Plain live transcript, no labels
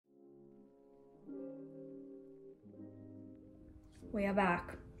We are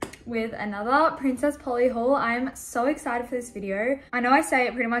back with another Princess Polly haul. I'm so excited for this video. I know I say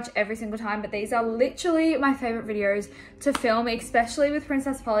it pretty much every single time, but these are literally my favorite videos to film, especially with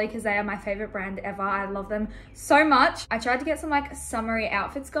Princess Polly because they are my favorite brand ever. I love them so much. I tried to get some like summery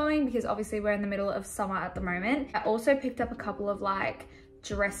outfits going because obviously we're in the middle of summer at the moment. I also picked up a couple of like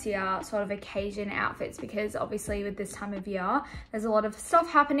dressier sort of occasion outfits because obviously with this time of year there's a lot of stuff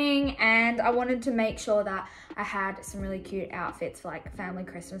happening, and I wanted to make sure that I had some really cute outfits for like family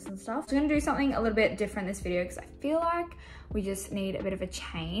Christmas and stuff. So I'm gonna do something a little bit different this video because I feel like we just need a bit of a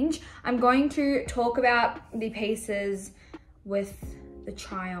change. I'm going to talk about the pieces with the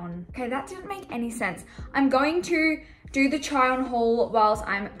try on. Okay, that didn't make any sense. I'm going to do the try on haul whilst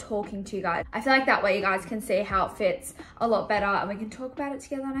I'm talking to you guys. I feel like that way you guys can see how it fits a lot better and we can talk about it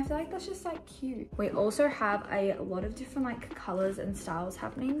together, and I feel like that's just like cute. We also have a lot of different like colors and styles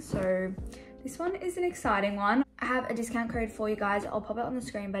happening, so this one is an exciting one. I have a discount code for you guys. I'll pop it on the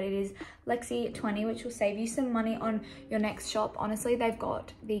screen, but it is Lexi20, which will save you some money on your next shop. Honestly, they've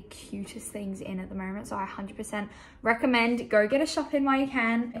got the cutest things in at the moment, so I 100% recommend go get a shop in while you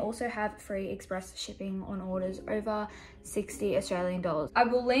can. They also have free express shipping on orders over 60 Australian dollars. I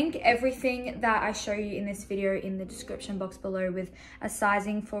will link everything that I show you in this video in the description box below with a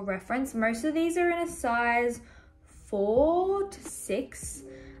sizing for reference. Most of these are in a size 4 to 6.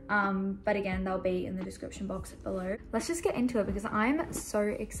 But again, they'll be in the description box below. Let's just get into it because I'm so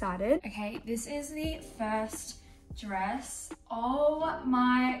excited. Okay, this is the first dress. Oh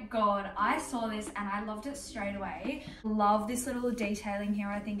my god, I saw this and I loved it straight away. Love this little detailing here.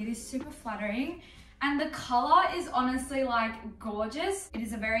 I think it is super flattering. And the color is honestly like gorgeous. It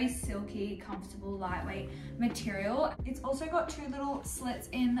is a very silky, comfortable, lightweight material. It's also got 2 little slits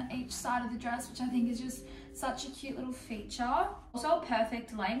in each side of the dress, which I think is just such a cute little feature. Also a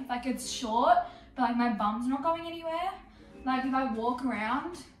perfect length, like it's short, but like my bum's not going anywhere. Like if I walk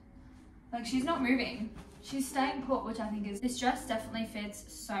around, like she's not moving. She's staying put, which I think is, this dress definitely fits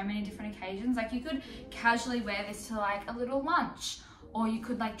so many different occasions. Like you could casually wear this to like a little lunch, or you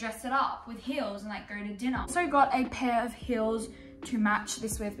could like dress it up with heels and like go to dinner. Also got a pair of heels to match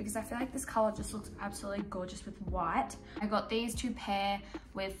this with because I feel like this color just looks absolutely gorgeous with white. I got these to pair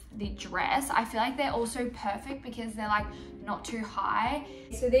with the dress. I feel like they're also perfect because they're like not too high.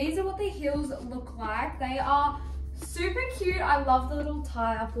 So these are what the heels look like. They are super cute. I love the little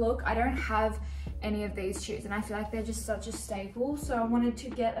tie up look. I don't have any of these shoes and I feel like they're just such a staple, so I wanted to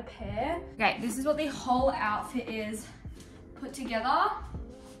get a pair. Okay, this is what the whole outfit is put together.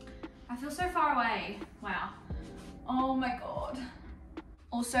 I feel so far away. Wow. Oh my god.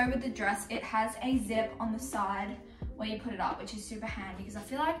 Also with the dress, it has a zip on the side where you put it up, which is super handy because I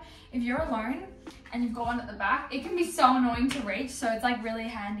feel like if you're alone and you've got one at the back, it can be so annoying to reach, so it's like really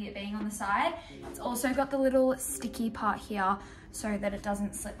handy at being on the side. It's also got the little sticky part here so that it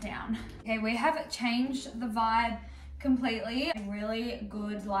doesn't slip down. Okay, we have changed the vibe completely. A really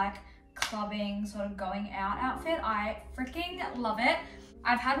good like clubbing sort of going out outfit. I freaking love it.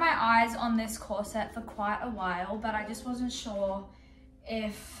 I've had my eyes on this corset for quite a while, but I just wasn't sure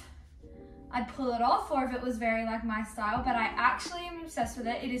if I'd pull it off or if it was very like my style, but I actually am obsessed with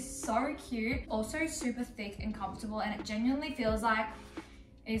it. It is so cute, also super thick and comfortable, and it genuinely feels like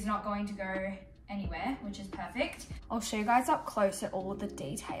it is not going to go anywhere, which is perfect. I'll show you guys up close at all the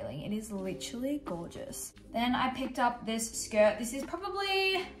detailing. It is literally gorgeous. Then I picked up this skirt. This is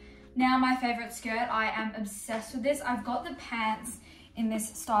probably now my favorite skirt. I am obsessed with this. I've got the pants in this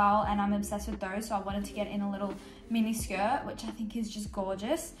style and I'm obsessed with those, so I wanted to get in a little mini skirt, which I think is just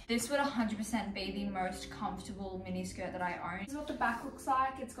gorgeous. This would 100% be the most comfortable mini skirt that I own. This is what the back looks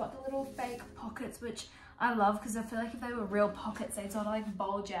like. It's got the little fake pockets, which I love because I feel like if they were real pockets, they'd sort of like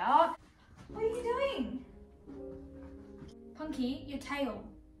bulge out. What are you doing? Punky, your tail.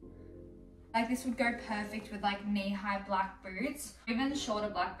 Like this would go perfect with like knee-high black boots, even shorter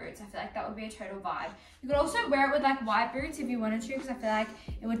black boots. I feel like that would be a total vibe. You could also wear it with like white boots if you wanted to, because I feel like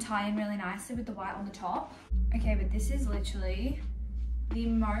it would tie in really nicely with the white on the top. Okay, but this is literally the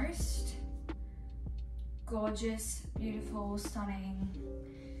most gorgeous, beautiful, stunning,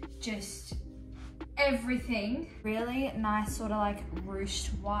 just everything. Really nice sort of like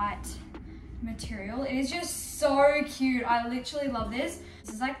ruched white material. It is just so cute. I literally love this.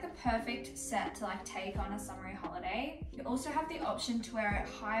 This is like the perfect set to like take on a summery holiday. You also have the option to wear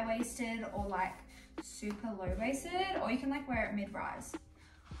it high-waisted or like super low-waisted, or you can like wear it mid-rise.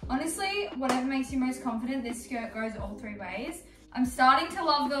 Honestly, whatever makes you most confident, this skirt goes all 3 ways. I'm starting to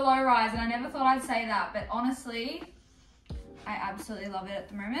love the low-rise, and I never thought I'd say that, but honestly, I absolutely love it at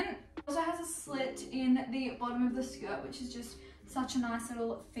the moment. It also has a slit in the bottom of the skirt, which is just such a nice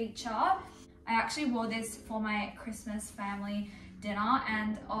little feature. I actually wore this for my Christmas family dinner,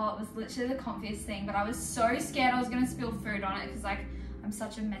 and oh, it was literally the comfiest thing, but I was so scared I was gonna spill food on it because like I'm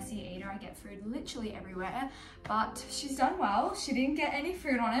such a messy eater. I get food literally everywhere, but she's done well. She didn't get any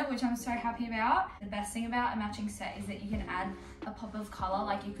food on it, which I'm so happy about. The best thing about a matching set is that you can add a pop of color.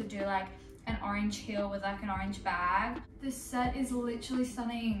 Like you could do like an orange heel with like an orange bag. This set is literally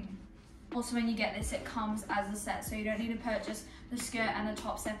stunning. Also, when you get this, it comes as a set, so you don't need to purchase the skirt and the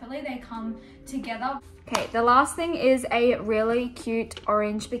top separately. They come together. Okay, the last thing is a really cute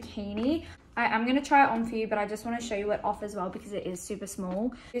orange bikini. I'm gonna try it on for you, but I just want to show you it off as well because it is super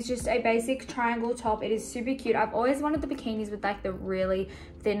small. It's just a basic triangle top. It is super cute. I've always wanted the bikinis with like the really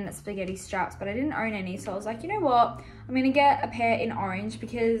thin spaghetti straps, but I didn't own any, so I was like, you know what, I'm gonna get a pair in orange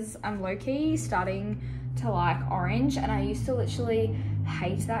because I'm low-key starting to like orange, and I used to literally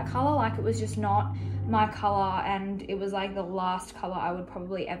hate that color. Like it was just not my color, and it was like the last color I would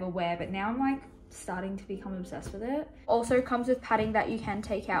probably ever wear, but now I'm like starting to become obsessed with it. Also comes with padding that you can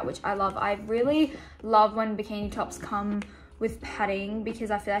take out, which I love. I really love when bikini tops come with padding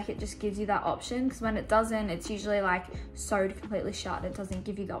because I feel like it just gives you that option, because when it doesn't, it's usually like sewed completely shut. It doesn't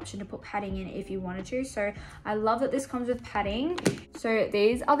give you the option to put padding in if you wanted to. So I love that this comes with padding. So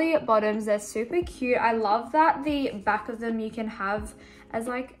these are the bottoms. They're super cute. I love that the back of them you can have as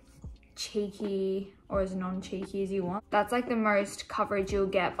like cheeky or as non-cheeky as you want. That's like the most coverage you'll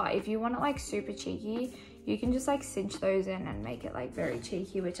get, but if you want it like super cheeky, you can just like cinch those in and make it like very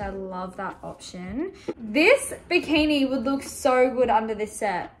cheeky, which I love that option. This bikini would look so good under this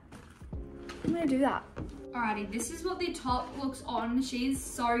set. I'm gonna do that. Alrighty, this is what the top looks on. She's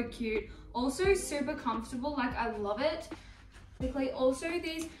so cute. Also super comfortable, like I love it. Also,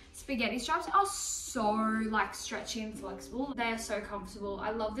 these spaghetti straps are so like stretchy and flexible. They're so comfortable.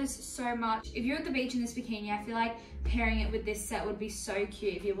 I love this so much. If you're at the beach in this bikini, I feel like pairing it with this set would be so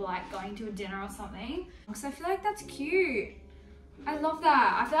cute if you were like going to a dinner or something. Because I feel like that's cute. I love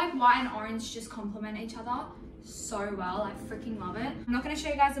that. I feel like white and orange just complement each other so well. I freaking love it. I'm not going to show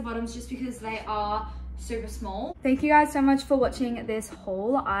you guys the bottoms just because they are super small. Thank you guys so much for watching this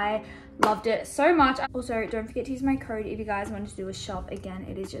haul. I loved it so much. Also, don't forget to use my code if you guys want to do a shop. Again,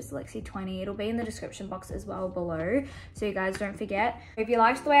 it is just Lexi20. It'll be in the description box as well below, so you guys don't forget. If you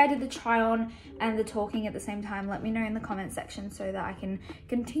liked the way I did the try on and the talking at the same time, let me know in the comment section so that I can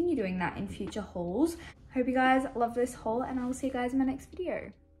continue doing that in future hauls. Hope you guys love this haul, and I will see you guys in my next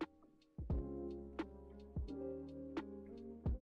video.